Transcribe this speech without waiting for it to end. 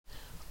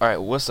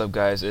Alright, what's up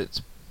guys?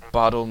 It's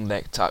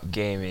Bottleneck Top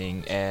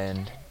Gaming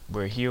and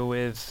we're here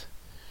with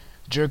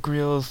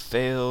Jerkreel,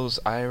 Fails,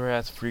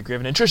 Irath,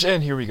 Freegraven, and Trish,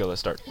 and here we go, let's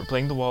start. We're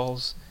playing the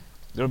walls,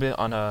 a little bit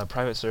on a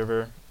private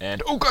server,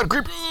 and oh god,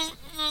 creeper!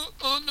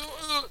 Oh no,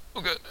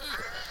 oh god.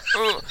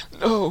 Oh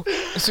no!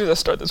 As soon as I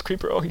start this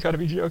creeper, oh you gotta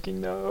be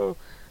joking, no.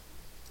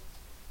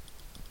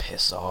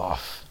 Piss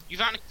off. You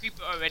found a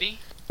creeper already?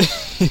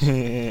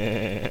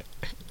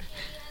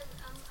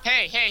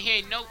 Hey,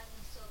 Hey, no.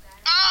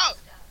 Oh!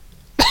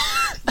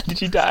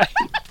 did you die?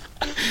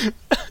 I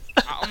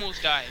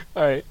almost died.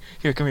 Alright,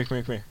 here, come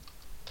here.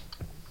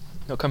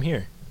 No, come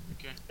here.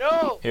 Okay.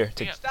 No! Here,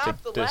 take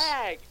Stop the this.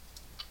 lag!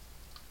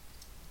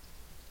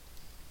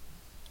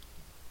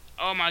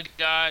 Oh my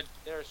god.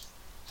 There's...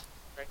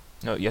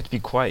 No, you have to be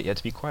quiet,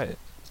 The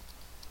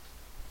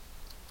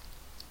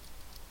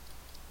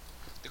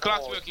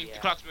clock's Oh, working. yeah. The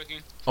clock's working.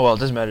 Oh well, it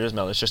doesn't matter,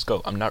 let's just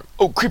go. I'm not—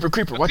 oh, creeper,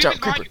 watch out,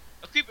 creeper!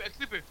 A creeper.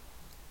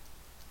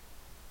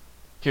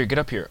 Here, get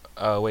up here.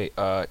 Wait,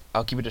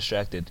 I'll keep it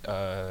distracted.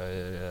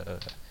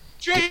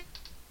 Trish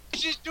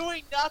is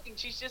doing nothing.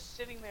 She's just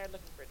sitting there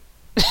looking pretty.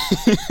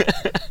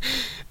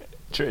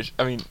 Trish,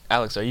 I mean,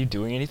 Alex, are you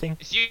doing anything?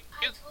 It's your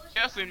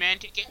girlfriend, man.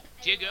 Take it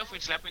to your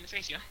girlfriend. Slap her in the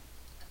face, yeah?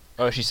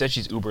 Oh, she said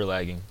she's uber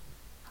lagging.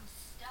 I'm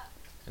stuck.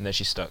 And then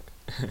she's stuck.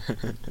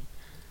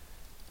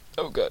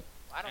 Oh god.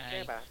 I don't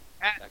care about it.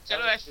 Tell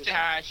her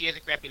she has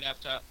a crappy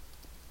laptop.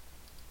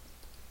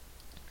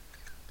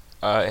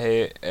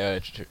 Hey,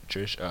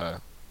 Trish,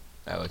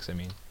 Alex, I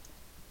mean.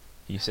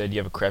 He said you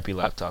have a crappy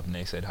laptop and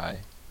they said hi.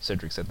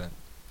 Cedric said that.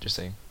 Just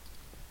saying.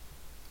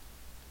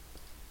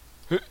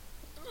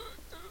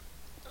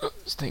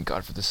 Thank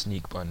God for the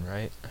sneak button,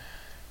 right?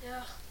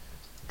 Yeah.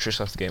 Trish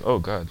left the game. Oh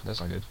god, that's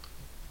not good.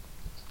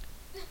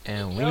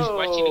 And we No.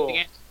 Watching it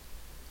again.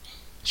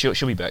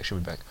 she'll be back.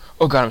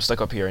 Oh god, I'm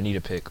stuck up here. I need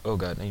a pick. Oh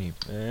god, I need.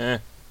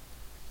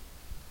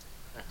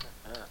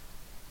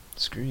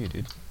 Screw you,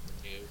 dude.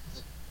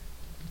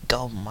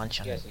 Go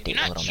munch on Yes, the you're dick,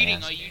 You're not little cheating,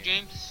 man. are you,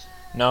 James?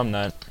 No, I'm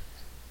not.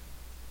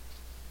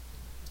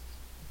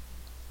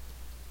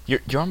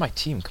 You're on my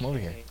team. Come over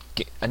here.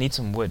 I need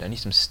some wood. I need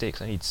some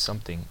sticks. I need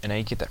something, and I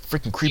need to get that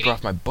freaking creeper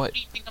off my butt. What do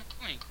you think I'm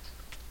doing?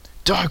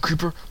 Die,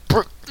 creeper!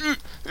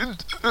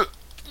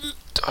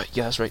 Die.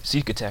 Yeah, that's right.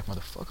 Sneak attack,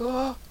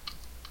 motherfucker.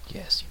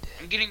 Yes, you did.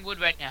 I'm getting wood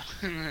right now.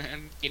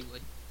 I'm getting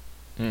wood.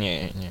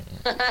 Yeah.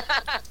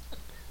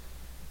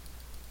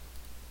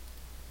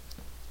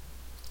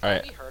 Alright,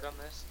 Have you heard on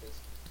this? 'Cause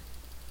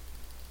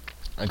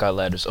I got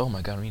ladders. Oh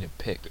my god, I need a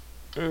pick.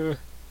 Alright,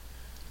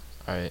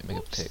 make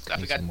a pick. I I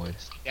need forgot some wood.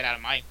 to get out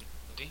of my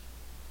movie.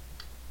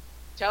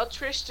 Tell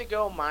Trish to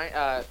go mine.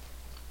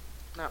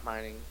 Not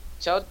mining.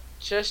 Tell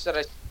Trish that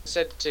I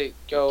said to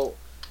go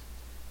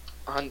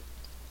on.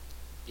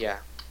 Yeah.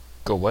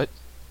 Go what?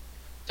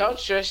 Tell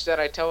Trish that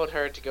I told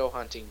her to go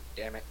hunting.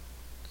 Damn it.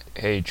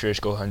 Hey, Trish,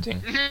 go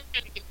hunting.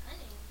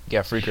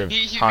 Yeah, Freaker.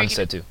 He's Han making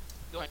said to.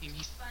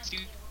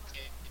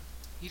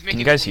 Can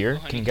you guys hear?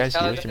 Can you guys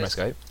Tell hear her through my this.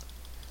 Skype?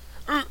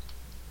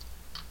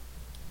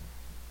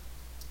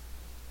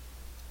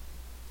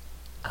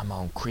 I'm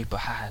on creeper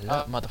high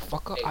alert,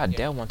 motherfucker. hey, I yeah.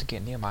 dare want to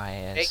get near my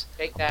ass.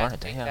 Take I'll that. burn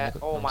it to Take hell, that. nigga.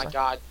 Oh Know what my I'm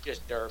god, you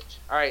just derped.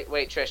 Alright,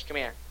 wait, Trish, come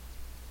here.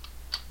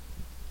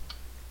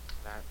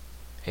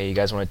 Hey, you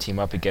guys want to team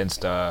up against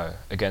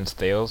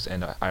Thales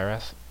and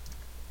Irath?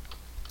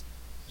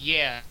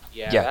 Yeah.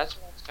 Yeah, Yeah. that's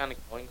what I was kind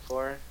of going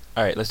for.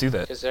 All right, let's do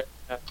that. Because they're,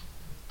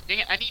 Dang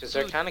it, I need cause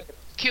they're food. kind of.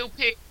 Kill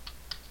pig.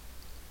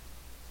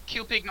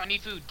 I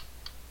need food.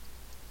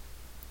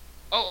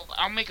 Oh,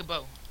 I'll make a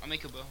bow.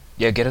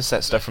 Yeah, get us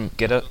that stuff from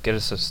get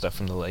us the stuff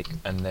from the lake,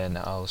 and then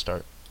I'll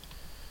start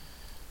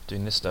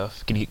doing this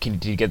stuff.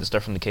 Did you get the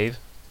stuff from the cave?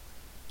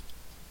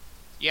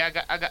 Yeah,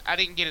 I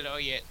didn't get it all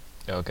yet.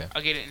 Oh, okay.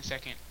 I'll get it in a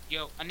second.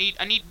 Yo, I need,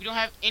 we don't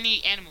have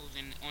any animals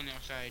on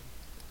our side.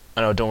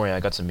 Oh no, don't worry, I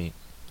got some meat.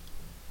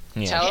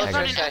 Yeah, Tell I her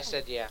got Trish Trish I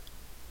said yeah.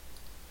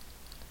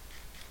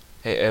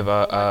 Hey,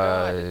 Eva,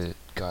 Oh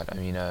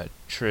my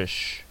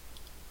Trish,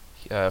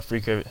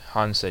 Freaker,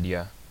 Han said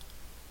yeah.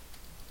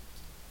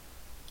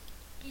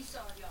 He saw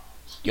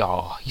y'all.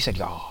 Yeah, he said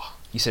yeah.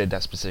 He said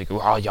that specifically.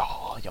 Oh yeah.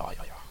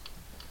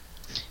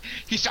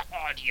 He said,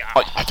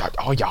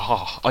 oh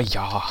yeah. Oh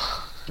yeah.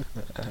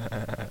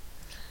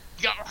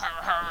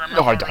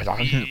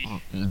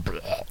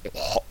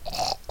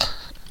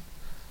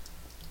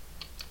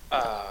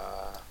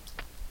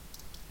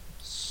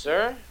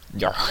 Sir?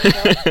 Yeah.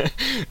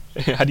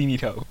 How do you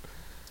need help?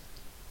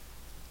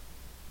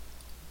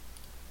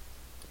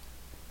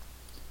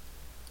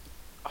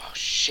 Oh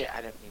shit,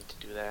 I didn't mean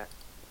to do that.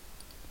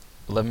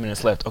 11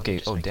 minutes left. Okay.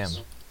 Just Oh make damn.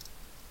 it-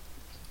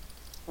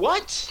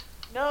 What?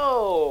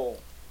 No.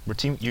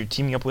 You're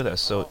teaming up with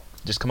us, so Oh.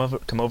 just come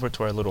over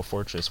to our little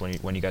fortress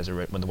when you guys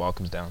are when the wall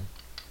comes down.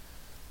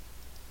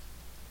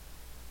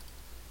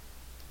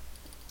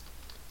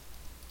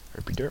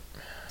 Herpy derp,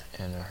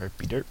 and a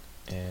herpy derp,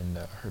 and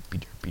a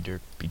herpy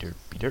derpy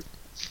derp.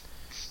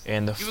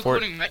 And the You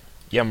fort. recording, right?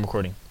 Yeah, I'm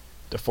recording.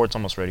 The fort's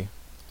almost ready.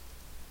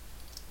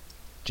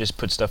 Just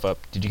put stuff up.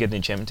 Did you get the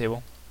enchantment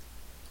table?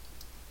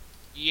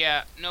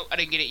 Yeah, no, I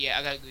didn't get it yet.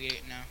 I gotta go get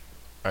it now.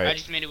 I Alright.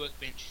 just made a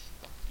workbench.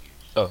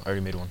 Oh, I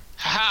already made one.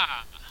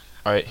 Ha!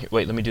 Alright,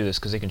 wait, let me do this,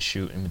 because they can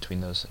shoot in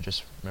between those. I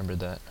just remembered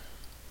that.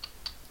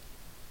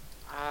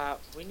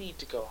 We need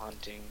to go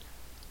hunting.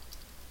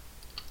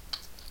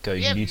 Go, We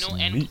you have need no some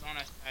animals meat. on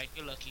our side.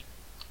 You're lucky.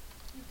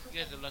 You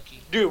guys are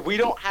lucky. Dude, we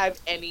don't have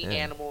any Yeah.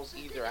 animals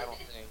either, I don't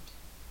think.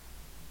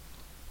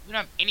 We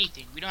don't have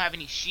anything. We don't have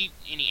any sheep,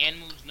 any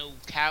animals, no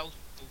cows,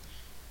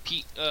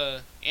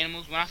 no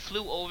animals. When I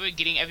flew over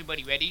getting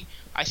everybody ready,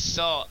 I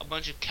saw a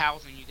bunch of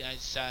cows on you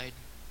guys' side.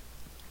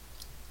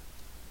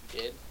 You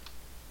did?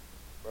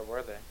 Where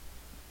were they?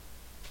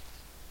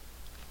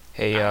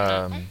 Hey, I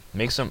don't know.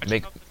 make some,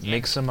 make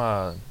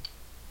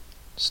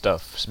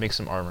stuff. Just make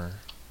some armor.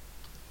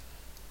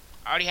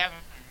 I already have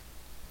them.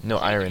 No,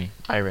 What are you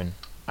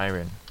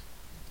iron.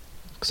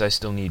 Because I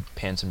still need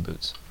pants and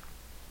boots.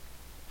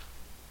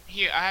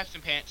 Here, I have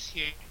some pants.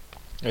 Here.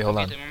 Wait, hold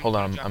Okay, on, then I'm hold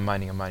gonna on, drop I'm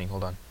mining,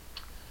 hold on.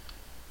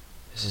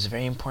 This is a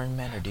very important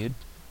matter, dude.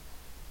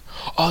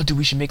 Oh, dude,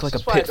 we should make like a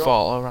This is why I don't-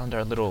 pitfall all around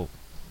our little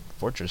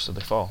fortress so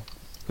they fall.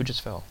 Who just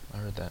fell? I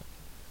heard that.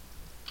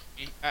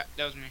 That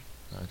was me.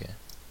 Okay.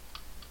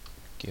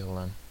 Okay, hold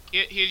on.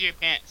 Here's your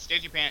pants.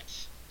 There's your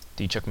pants.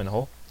 Did you chuck them in the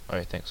hole?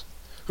 Alright, thanks.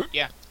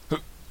 Yeah.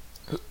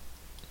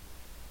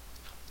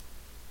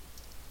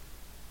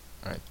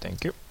 Alright,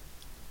 thank you.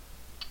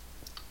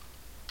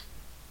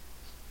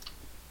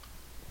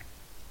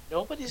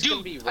 Nobody's Dude,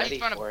 gonna be I ready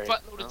just found a for it.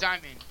 buttload no? of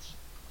diamonds.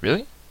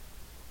 Really?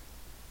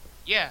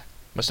 Yeah.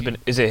 Must have been.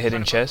 Is it a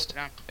hidden Found a buttload chest? of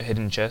diamonds. A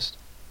hidden chest?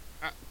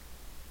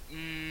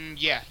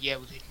 Yeah, it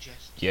was a hidden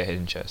chest. Yeah,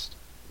 hidden chest.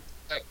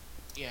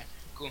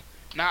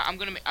 Now I'm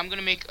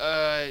gonna make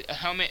a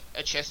helmet,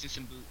 a chest, and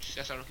some boots.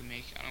 That's all I can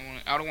make.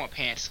 I don't want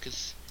pants,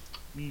 cause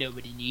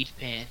nobody needs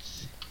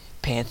pants.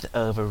 Pants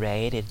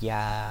overrated,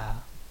 yeah.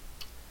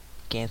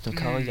 Get some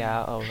coal,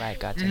 yeah. Alright,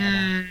 gotcha.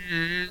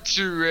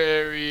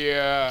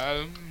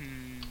 Terraria.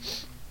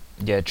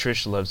 Yeah,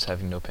 Trish loves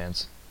having no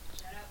pants.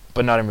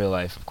 But not in real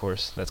life, of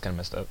course. That's kind of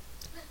messed up.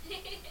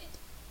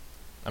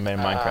 I mean, in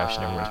Minecraft, she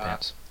never wears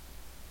pants.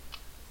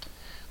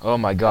 Oh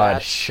my god,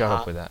 That's shut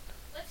hot. up with that.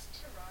 What's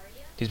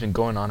Terraria? He's been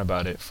going on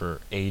about it for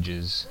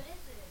ages. What is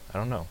it? I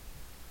don't know.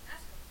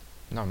 Ask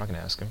him. No, I'm not gonna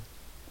ask him.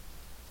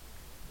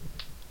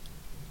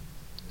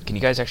 Can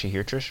you guys actually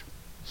hear Trish?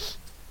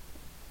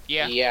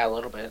 Yeah. Yeah, a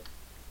little bit.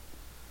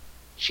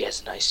 She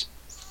has a nice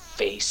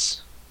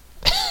face.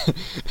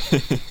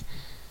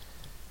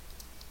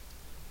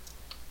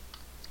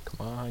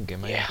 Come on, get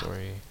my Yeah.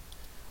 inventory.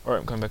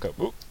 Alright, I'm coming back up.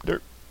 Oop,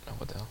 dirt. Oh,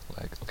 what the hell?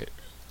 Lag. Okay.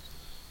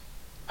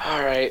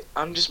 Alright,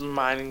 I'm just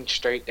mining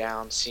straight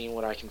down, seeing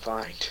what I can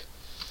find.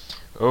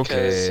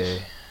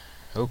 Okay.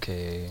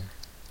 Okay.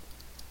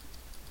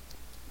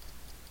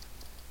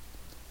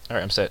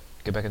 Alright, I'm set.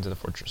 Get back into the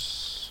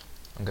fortress.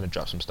 I'm gonna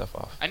drop some stuff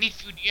off. I need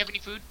food. Do you have any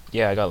food?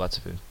 Yeah, I got lots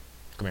of food.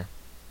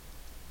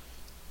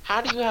 How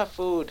do you have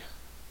food?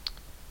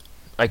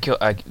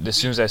 As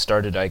soon as I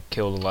started, I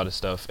killed a lot of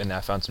stuff, and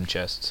I found some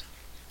chests.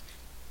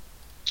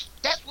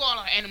 That's where all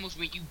our animals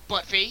went, you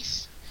butt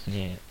face.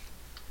 Yeah.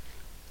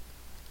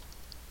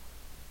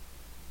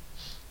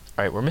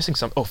 Alright, we're missing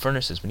some. Oh,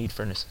 furnaces. We need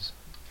furnaces.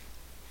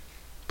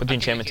 Put the I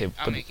can enchantment make it.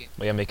 table. I'll make it.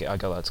 Well, yeah, make it. I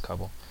got lots of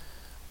cobble.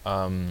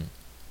 Enchantment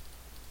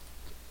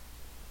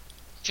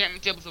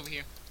table's over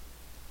here.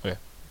 Okay.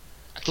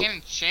 I can't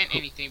enchant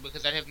anything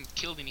because I haven't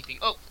killed anything.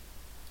 Oh,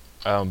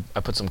 I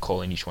put some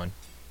coal in each one.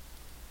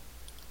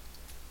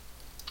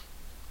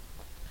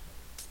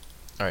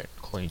 Alright,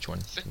 coal in each one.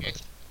 okay.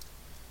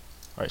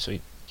 Alright,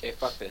 sweet. Okay,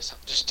 fuck this. I'm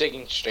just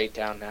digging straight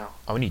down now.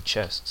 Oh, we need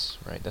chests,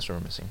 right? That's what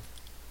we're missing.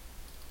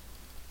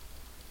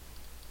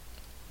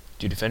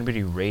 Dude, if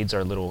anybody raids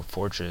our little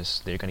fortress,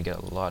 they're gonna get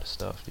a lot of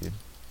stuff, dude.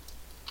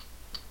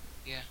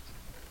 Yeah.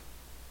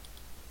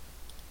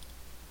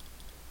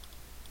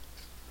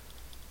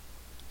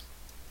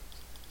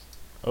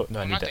 Oh, no,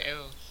 I I'm need not that. the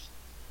arrows.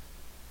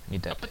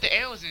 Need I that. put the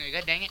arrows in there.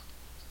 God dang it.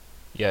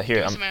 Yeah, here,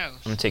 Give me I'm some arrows.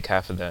 gonna take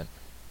half of that.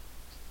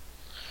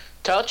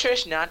 Tell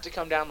Trish not to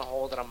come down the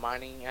hole that I'm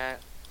mining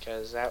at,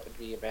 because that would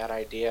be a bad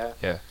idea.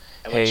 Yeah.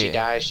 And when she Hey.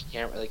 dies, she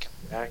can't really come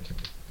back.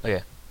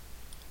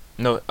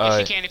 No, Yes,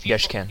 you can if you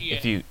yes, you fo- can. yeah.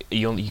 If you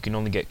can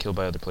only get killed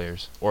by other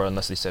players, or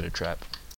unless they set a trap.